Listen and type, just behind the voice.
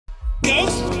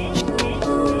bitch.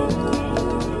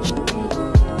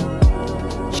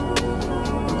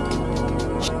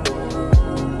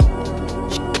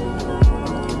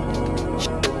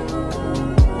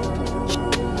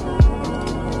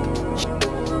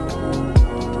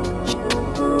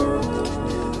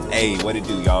 Hey, what it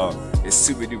do, y'all? It's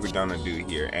Super Duper Donald Dude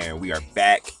here, and we are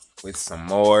back with some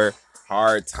more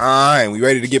hard time. We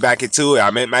ready to get back into it.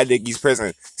 I'm at Mdickie's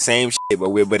prison. Same shit,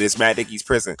 but it's Mdickie's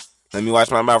prison. Let me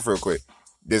wash my mouth real quick.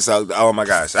 Oh my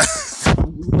gosh. Listen,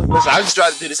 I just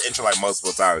tried to do this intro like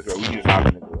multiple times, bro. We just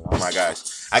hopping into it. Oh my gosh.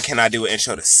 I cannot do an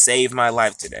intro to save my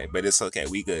life today, but it's okay.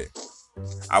 We good.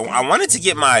 I wanted to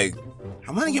get my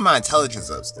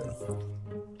intelligence up still.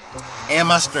 And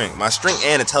my strength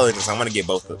and intelligence. I want to get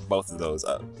both of those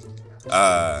up.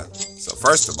 So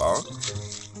first of all,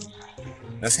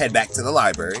 let's head back to the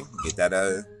library. Get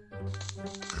that.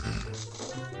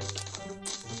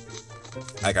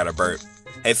 I got a burp.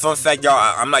 Hey, fun fact, y'all.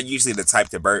 I'm not usually the type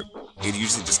to burp. It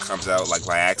usually just comes out like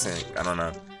by accident. I don't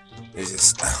know. It's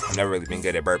just I've never really been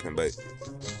good at burping, but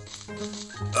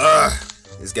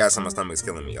this gas on my stomach is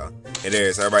killing me, y'all. It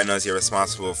is. Everybody knows you're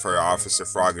responsible for Officer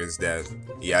Frogger's death.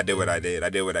 Yeah, I did what I did.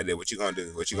 What you gonna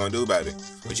do? What you gonna do about it?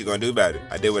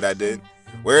 I did what I did.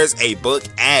 Where's a book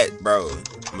at, bro?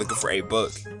 I'm looking for a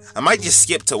book. I might just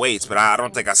skip to weights, but I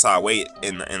don't think I saw a weight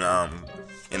in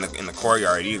the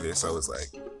courtyard either. So it's like,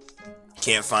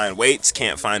 can't find weights,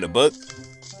 can't find a book.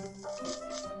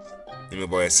 And my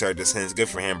boy Sir Descends, good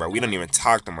for him, bro. We don't even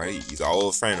talk no more. He's an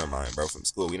old friend of mine, bro, from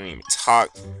school. We don't even talk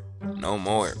no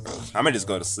more, bro. I'm gonna just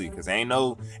go to sleep because ain't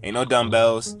no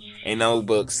dumbbells, ain't no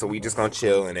books, so we just gonna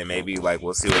chill and then maybe like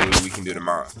we'll see what we can do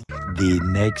tomorrow. The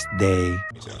next day.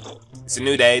 It's a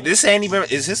new day. This ain't even.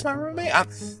 Is this my roommate?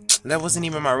 That wasn't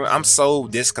even my room. I'm so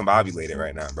discombobulated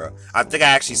right now, bro. I think I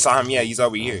actually saw him. Yeah, he's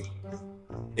over here.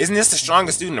 Isn't this the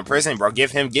strongest dude in the prison, bro? Give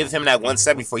him that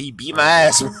 170 before he beat my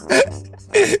ass.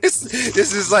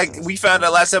 This is like we found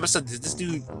out last episode. This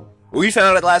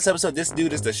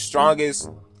dude is the strongest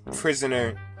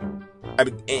prisoner.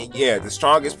 Yeah, the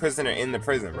strongest prisoner in the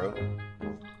prison, bro.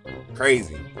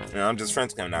 Crazy. You know, I'm just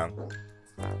friends with him now.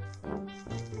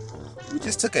 We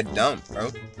just took a dump, bro.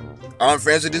 I'm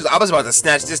friends with this. I was about to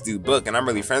snatch this dude's book, and I'm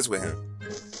really friends with him.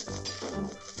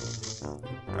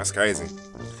 That's crazy.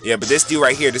 Yeah, but this dude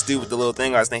right here, this dude with the little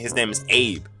thing, his name is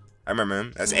Abe. I remember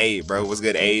him. That's Abe, bro. What's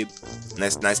good, Abe?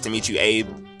 Nice to meet you, Abe.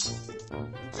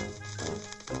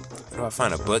 Where do I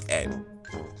find a book at?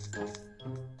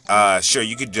 Sure,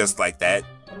 you could just like that.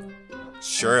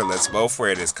 Sure, let's both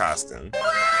wear this costume.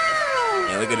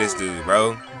 And look at this dude,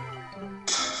 bro.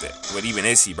 What even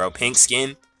is he, bro? Pink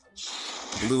skin?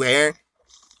 Blue hair?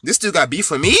 This dude got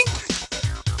beef with me?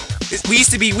 We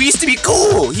used to be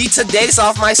cool. He took days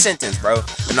off my sentence, bro.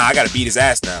 But nah, I gotta beat his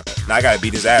ass now.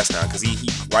 Cause he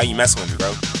why you messing with me,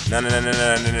 bro? No,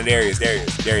 Darius.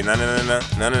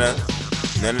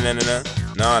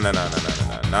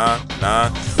 No.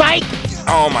 Fight!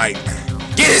 Oh my,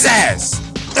 get his ass!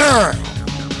 Oh,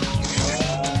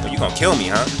 you gonna kill me,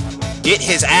 huh? Get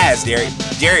his ass,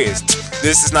 Darius.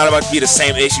 This is not about to be the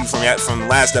same issue from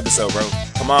last episode, bro.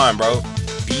 Come on, bro.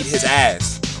 Beat his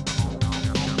ass.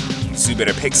 You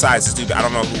better pick sides. This dude, I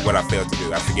don't know what I failed to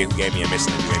do. I forget who gave me a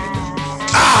mission to do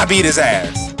anything. Beat his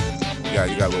ass. You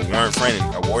got a little warrant friend,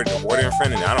 a warden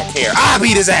friend, and I don't care.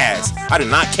 Beat his ass. I do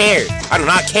not care. I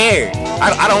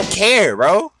don't care,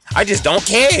 bro. I just don't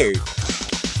care.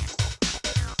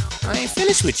 I ain't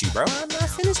finished with you, bro. I'm not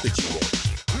finished with you yet.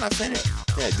 I'm not finished.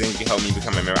 Yeah, then you can help me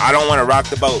become a member. I don't want to rock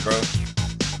the boat, bro.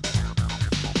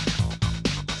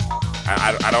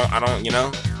 I don't, you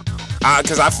know.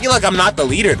 Cause I feel like I'm not the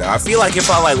leader though. I feel like if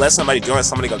I like let somebody join,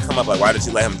 somebody gonna come up like, why did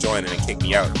you let him join and then kick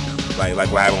me out? Like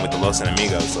what happened with the Los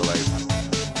Enemigos. So like,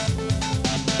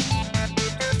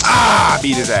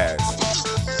 beat his ass.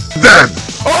 Then.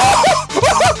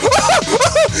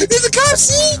 Did the cop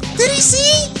see? Did he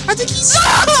see? I think he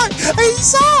saw. He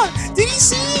saw. Did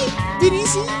he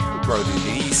see? Bro,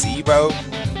 did he see, bro?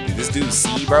 Did this dude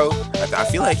see, bro? I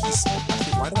feel like he's.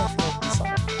 Why do I feel like he saw?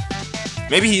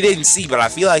 Maybe he didn't see, but I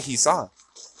feel like he saw.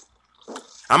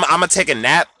 I'm gonna take a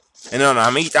nap, and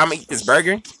I'm gonna eat this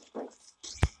burger,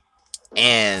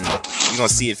 and you're gonna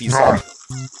see if he saw.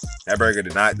 That burger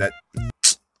did not. That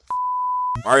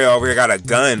Mario over here got a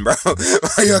gun, bro.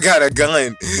 Mario got a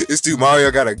gun. This dude Mario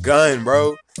got a gun,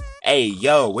 bro. Hey,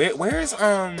 yo, where's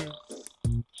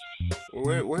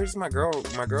my girl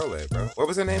at, bro? What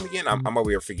was her name again? I'm over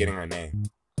here forgetting her name.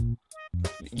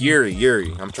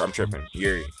 Yuri. I'm tripping.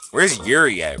 Yuri. Where's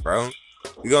Yuri at, bro?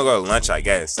 We gonna go to lunch, I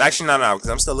guess. Actually, no, because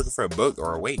I'm still looking for a book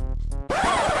or a weight.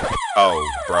 Oh,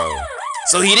 bro.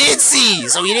 So he did see.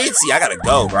 I gotta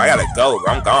go, bro.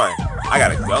 I'm gone. I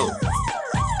gotta go.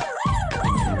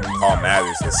 All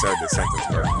matters is serve the sentence,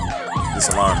 bro. This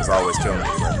alarm is always killing me,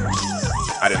 bro.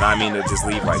 I did not mean to just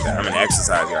leave like that. I'm in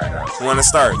exercise right now. Who wanna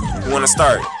start? Who wanna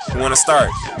start? Who wanna start?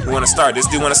 Who wanna start? This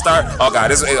dude wanna start? Oh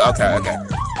god, this okay, okay.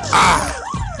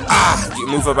 You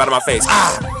move up out of my face.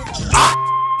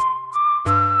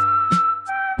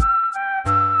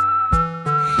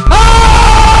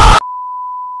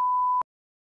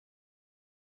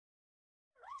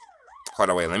 Hold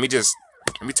on, wait, let me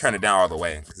turn it down all the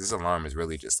way, because this alarm is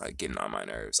really just like getting on my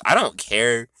nerves. I don't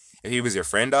care if he was your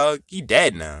friend, dog. He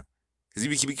dead now. Because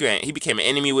he became an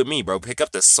enemy with me, bro. Pick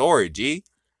up the sword, G.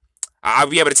 I'll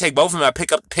be able to take both of them. I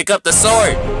pick up the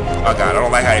sword. Oh god, I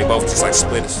don't like how they both just like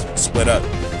split up.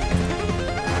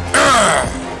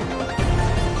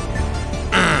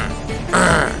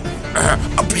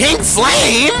 A pink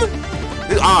flame?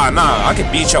 Oh nah, I can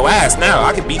beat your ass now.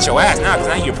 I can beat your ass now because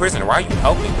now you're a prisoner. Why are you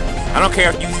helping? I don't care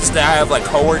if you used to have like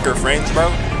coworker friends, bro.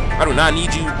 I do not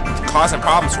need you causing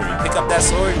problems for me. Pick up that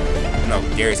sword. No,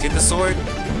 Darius, get the sword.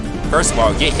 First of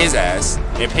all, get his ass.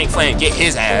 And Pink Flame, get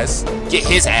his ass. Get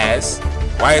his ass.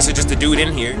 Why is it just a dude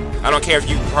in here? I don't care if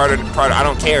you part of I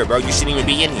don't care, bro. You shouldn't even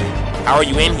be in here. How are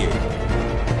you in here?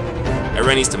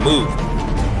 Everyone needs to move.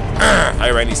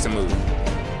 Everyone needs to move.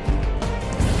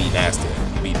 Be nasty.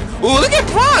 Ooh, look at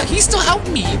Brock. He's still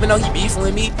helping me, even though he beefing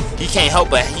with me. He can't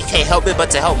help it but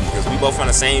to help me because we both on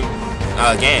the same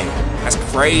gang. That's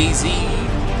crazy.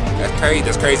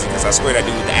 That's crazy because I swear that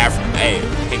dude with the afro. Hey,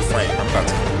 Pink Flame, I'm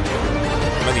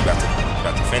really about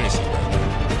to finish it, bro.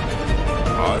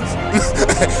 Pause.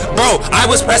 Bro, I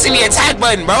was pressing the attack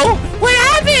button, bro. What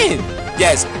happened?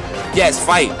 Yes,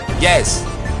 fight. Yes.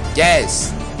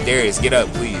 Darius, get up,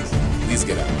 please. Please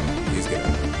get up. Please get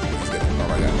up. Oh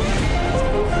my god.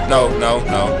 No.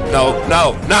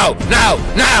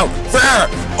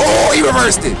 Oh, he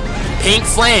reversed it. Pink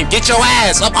Flame, get your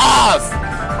ass up off.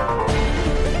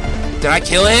 Did I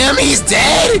kill him? He's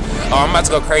dead. Oh, I'm about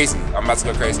to go crazy.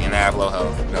 And I have low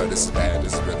health. No, this is bad.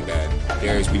 This is really bad.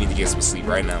 Darius, we need to get some sleep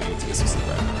right now.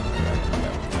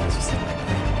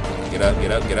 Get up.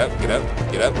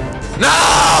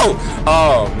 No!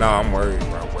 Oh, no, I'm worried,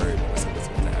 bro. What's going to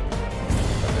happen?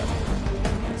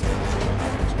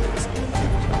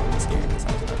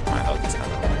 My health is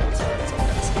kind of low.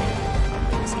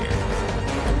 I'm scared.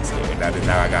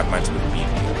 Now I got much with me.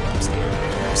 I'm scared.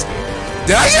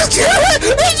 Did I just kill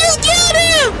him? I just killed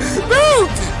him! Bro!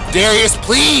 Darius,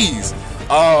 please!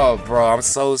 Oh, bro, I'm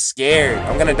so scared.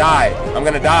 I'm gonna die, bro. Oh,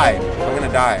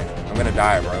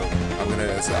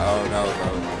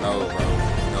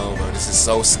 no, bro. This is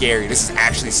so scary. This is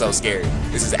actually so scary.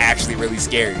 This is actually really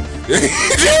scary.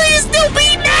 He's still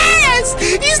beating ass!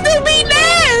 He's still beating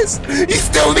ass!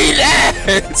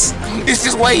 It's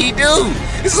just what he do.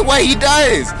 This is what he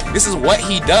does.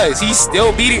 He's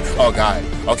still beating. Oh god.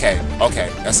 Okay.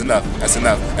 That's enough.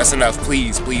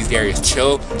 Please, Darius.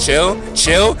 Chill.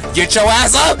 Get your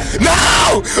ass up.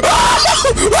 No!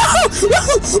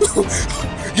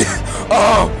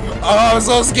 Oh, I'm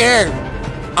so scared.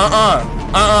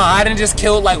 I didn't just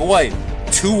kill like what?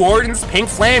 2 wardens? Pink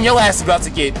Flame, your ass about to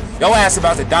die.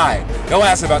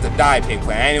 Pink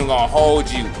Flame. I ain't even gonna hold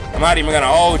you. I'm not even gonna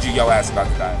hold you, your ass about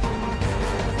to die.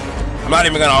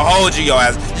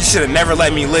 You should have never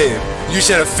let me live. You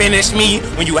should have finished me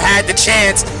when you had the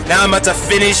chance. Now I'm about to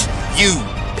finish you.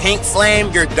 Pink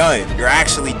Flame, you're done. You're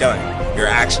actually done. You're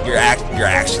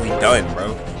actually done,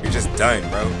 bro. You're just done,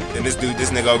 bro. Then this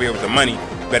nigga over here with the money,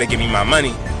 better give me my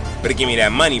money. Better give me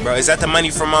that money, bro. Is that the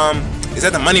money from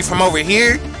over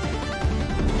here?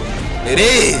 It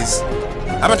is.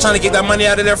 I've been trying to get that money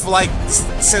out of there for like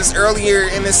since earlier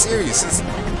in this series. Did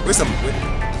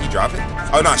he drop it?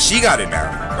 Oh no, she got it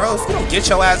now. Bro, if you don't get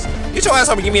your ass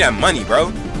up and give me that money,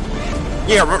 bro.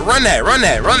 Yeah, run that,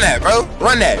 bro.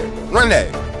 Run that.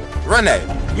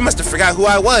 You must have forgot who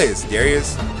I was,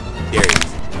 Darius.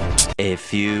 A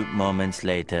few moments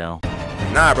later.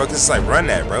 Nah, bro, this is like run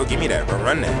that, bro. Give me that, bro.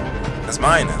 Run that. That's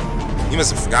mine now. You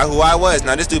must have forgot who I was.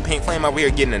 Now this dude Pink Flame over here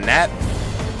getting a nap.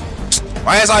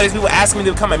 Why is all these people asking me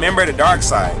to become a member of the dark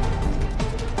side?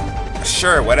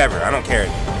 Sure, whatever. I don't care.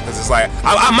 Because it's like,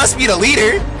 I must be the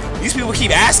leader. These people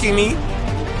keep asking me.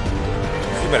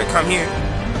 You better come here.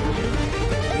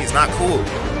 He's not cool.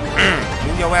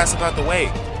 Move your ass about the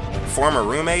way. Former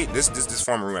roommate? This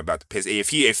former roommate about to piss. If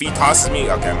he tosses me,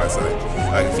 okay, I'm about to say.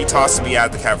 If he tosses me out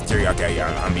of the cafeteria, okay,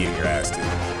 yeah, I'm beating your ass too.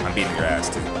 I'm beating your ass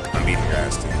too.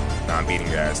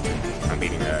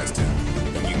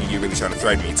 You really trying to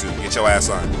threaten me too? Get your ass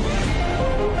on.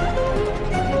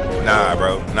 Nah,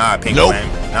 bro. Nah, Pink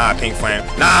Flame. Nah, Pink Flame.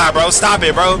 Nah, bro. Stop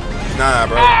it, bro. Nah,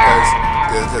 bro.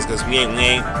 Cause we ain't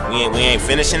We ain't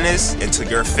finishing this until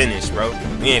you're finished, bro.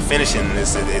 We ain't finishing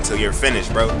this until you're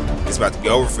finished, bro. It's about to be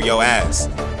over for your ass.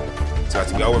 It's about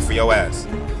to be over for your ass.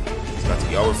 It's about to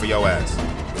be over for your ass.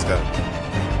 Let's go.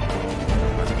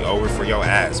 It's about to be over for your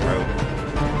ass, bro.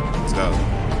 Let's go.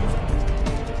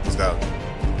 Let's go.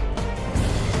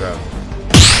 Let's go.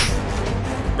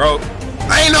 Bro,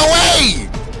 ain't no way!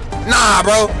 Nah,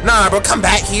 bro, come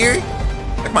back here.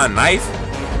 Like my knife.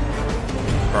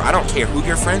 Bro, I don't care who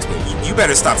you're friends with. You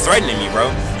better stop threatening me,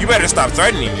 bro. You better stop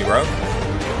threatening me, bro.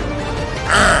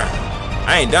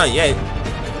 I ain't done yet.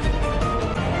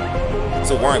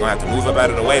 So Warren gonna have to move up out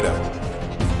of the way, though.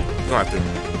 You gonna have to...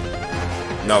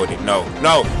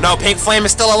 No, Pink Flame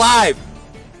is still alive.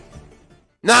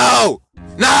 No,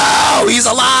 he's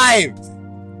alive.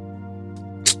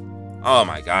 Oh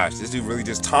my gosh, this dude really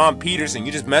just Tom Peterson.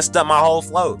 You just messed up my whole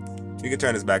flow. We can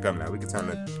turn this back up now. We can turn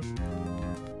it.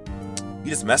 You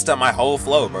just messed up my whole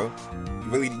flow, bro.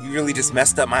 You really just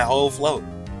messed up my whole flow.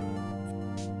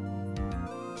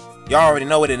 Y'all already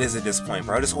know what it is at this point,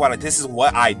 bro. This is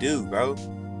what I do, bro.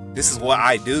 This is what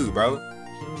I do, bro.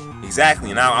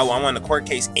 Exactly. And I won the court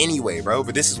case anyway, bro.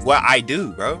 But this is what I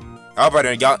do, bro. Y'all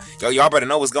better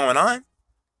know what's going on.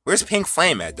 Where's Pink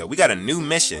Flame at, though? We got a new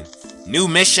mission. New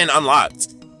mission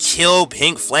unlocked. Kill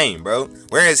Pink Flame, bro.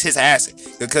 Where is his ass?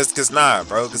 Because nah,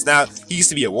 bro. Because now he used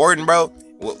to be a warden, bro.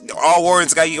 Well, all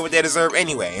wardens gotta get what they deserve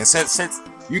anyway. And since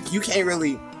you can't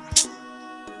really,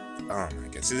 oh my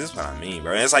god, see, this is what I mean,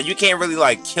 bro. And it's like you can't really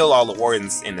like kill all the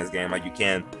wardens in this game like you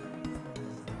can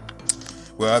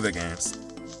with other games.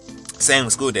 Same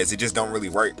with School Days, it just don't really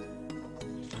work.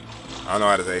 I don't know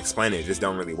how to explain it. It just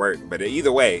don't really work. But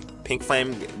either way, Pink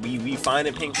Flame, we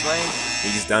finding Pink Flame,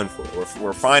 and he's done for.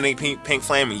 We're finding Pink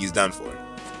Flame, and he's done for.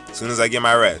 As soon as I get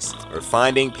my rest, we're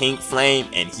finding Pink Flame,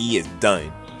 and he is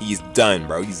done. He's done,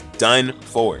 bro. He's done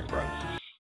for it, bro.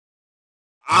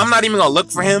 I'm not even gonna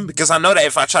look for him because I know that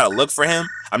if I try to look for him,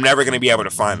 I'm never gonna be able to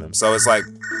find him. So it's like,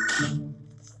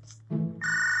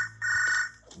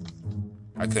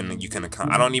 you couldn't.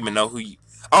 I don't even know who you.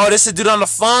 Oh, this is a dude on the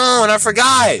phone. I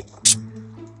forgot.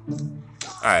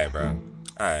 Alright, bro.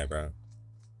 Alright, bro.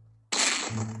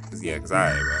 Cause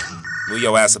alright, bro. Move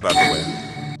your ass up out the way.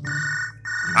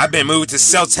 I've been moved to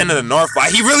cell 10 of the North.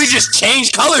 He really just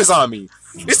changed colors on me.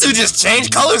 This dude just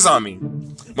changed colors on me.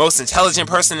 Most intelligent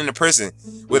person in the prison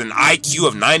with an IQ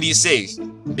of 96.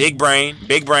 Big brain,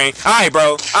 big brain. Alright,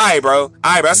 bro. Alright, bro.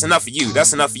 Alright, bro. That's enough for you.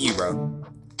 That's enough for you, bro.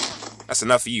 That's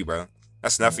enough for you, bro.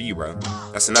 That's enough for you, bro.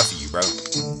 That's enough for you, bro.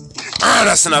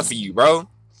 That's enough for you, bro.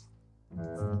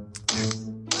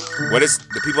 What is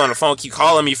the people on the phone keep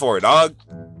calling me for, dog?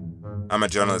 I'm a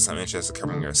journalist. I'm interested in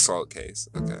covering your assault case.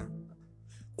 Okay.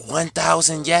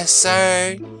 1,000, yes,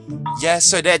 sir. Yes,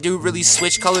 sir. That dude really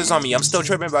switched colors on me. I'm still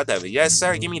tripping about that, but yes,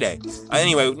 sir. Give me that.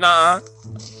 Anyway, nah.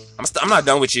 I'm not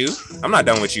done with you. I'm not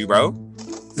done with you, bro.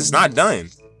 This is not done.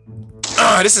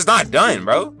 This is not done,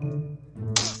 bro.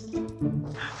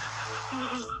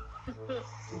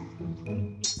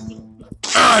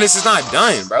 This is not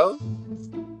done, bro.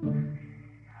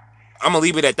 I'm gonna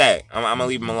leave it at that. I'm gonna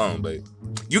leave him alone, but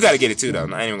you gotta get it too, though.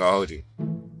 I ain't even gonna hold you.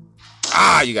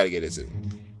 You gotta get it too.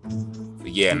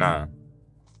 But yeah, nah,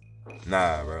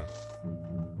 bro.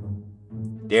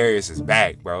 Darius is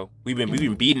back, bro. We've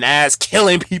been beating ass,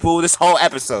 killing people this whole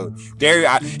episode.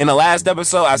 In the last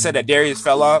episode, I said that Darius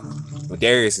fell off, but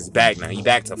Darius is back now. He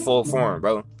back to full form,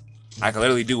 bro. I can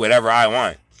literally do whatever I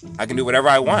want. I can do whatever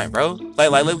I want, bro.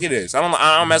 Like look at this. I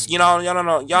don't mess. Y'all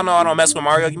know I don't mess with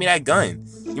Mario. Give me that gun.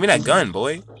 Give me that gun,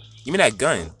 boy. Give me that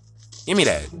gun. Give me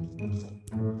that.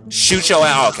 Shoot your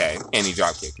ass. Okay, and he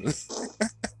drop kicked me.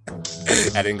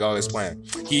 I didn't go as planned.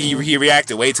 He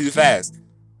reacted way too fast.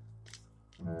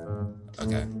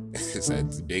 Okay, it's a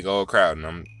big old crowd, and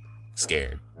I'm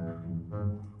scared.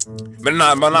 But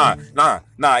nah. That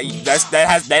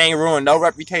ain't ruined no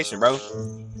reputation, bro.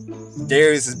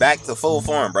 Darius is back to full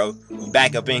form, bro. We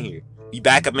back up in here. We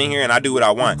back up in here, and I do what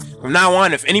I want. From now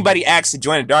on, if anybody asks to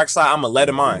join the dark side, I'm gonna let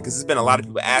them on. Because there's been a lot of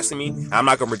people asking me. I'm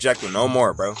not gonna reject them no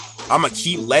more, bro. I'm gonna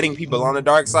keep letting people on the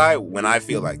dark side when I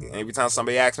feel like it. And every time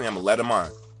somebody asks me, I'm gonna let them on.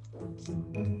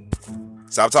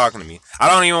 Stop talking to me. I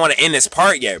don't even want to end this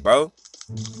part yet, bro.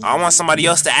 I want somebody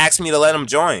else to ask me to let them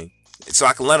join, so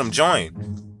I can let them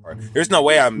join. There's no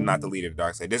way I'm not the leader of the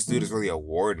dark side. This dude is really a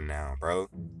warden now, bro.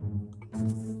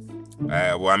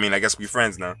 Well, I mean, I guess we're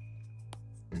friends now.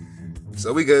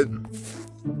 So we good.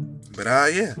 But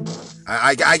yeah.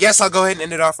 I guess I'll go ahead and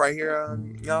end it off right here,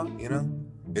 y'all. You know,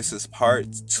 this is part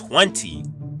 20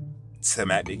 to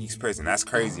Mdicky's prison. That's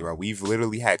crazy, bro. We've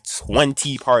literally had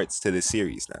 20 parts to this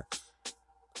series now.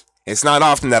 It's not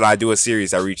often that I do a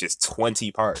series that reaches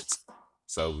 20 parts.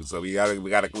 So we gotta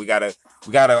clap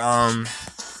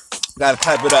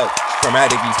it up for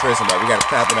Mdickie's prison, bro. We gotta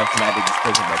clap it up for Mdickie's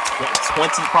prison, bro.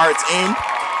 20 parts in,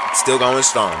 still going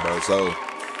strong, bro. So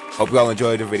hope y'all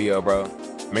enjoyed the video, bro.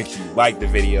 Make sure you like the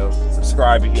video,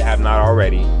 subscribe if you have not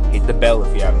already, hit the bell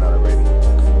if you have not already,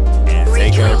 and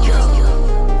take care.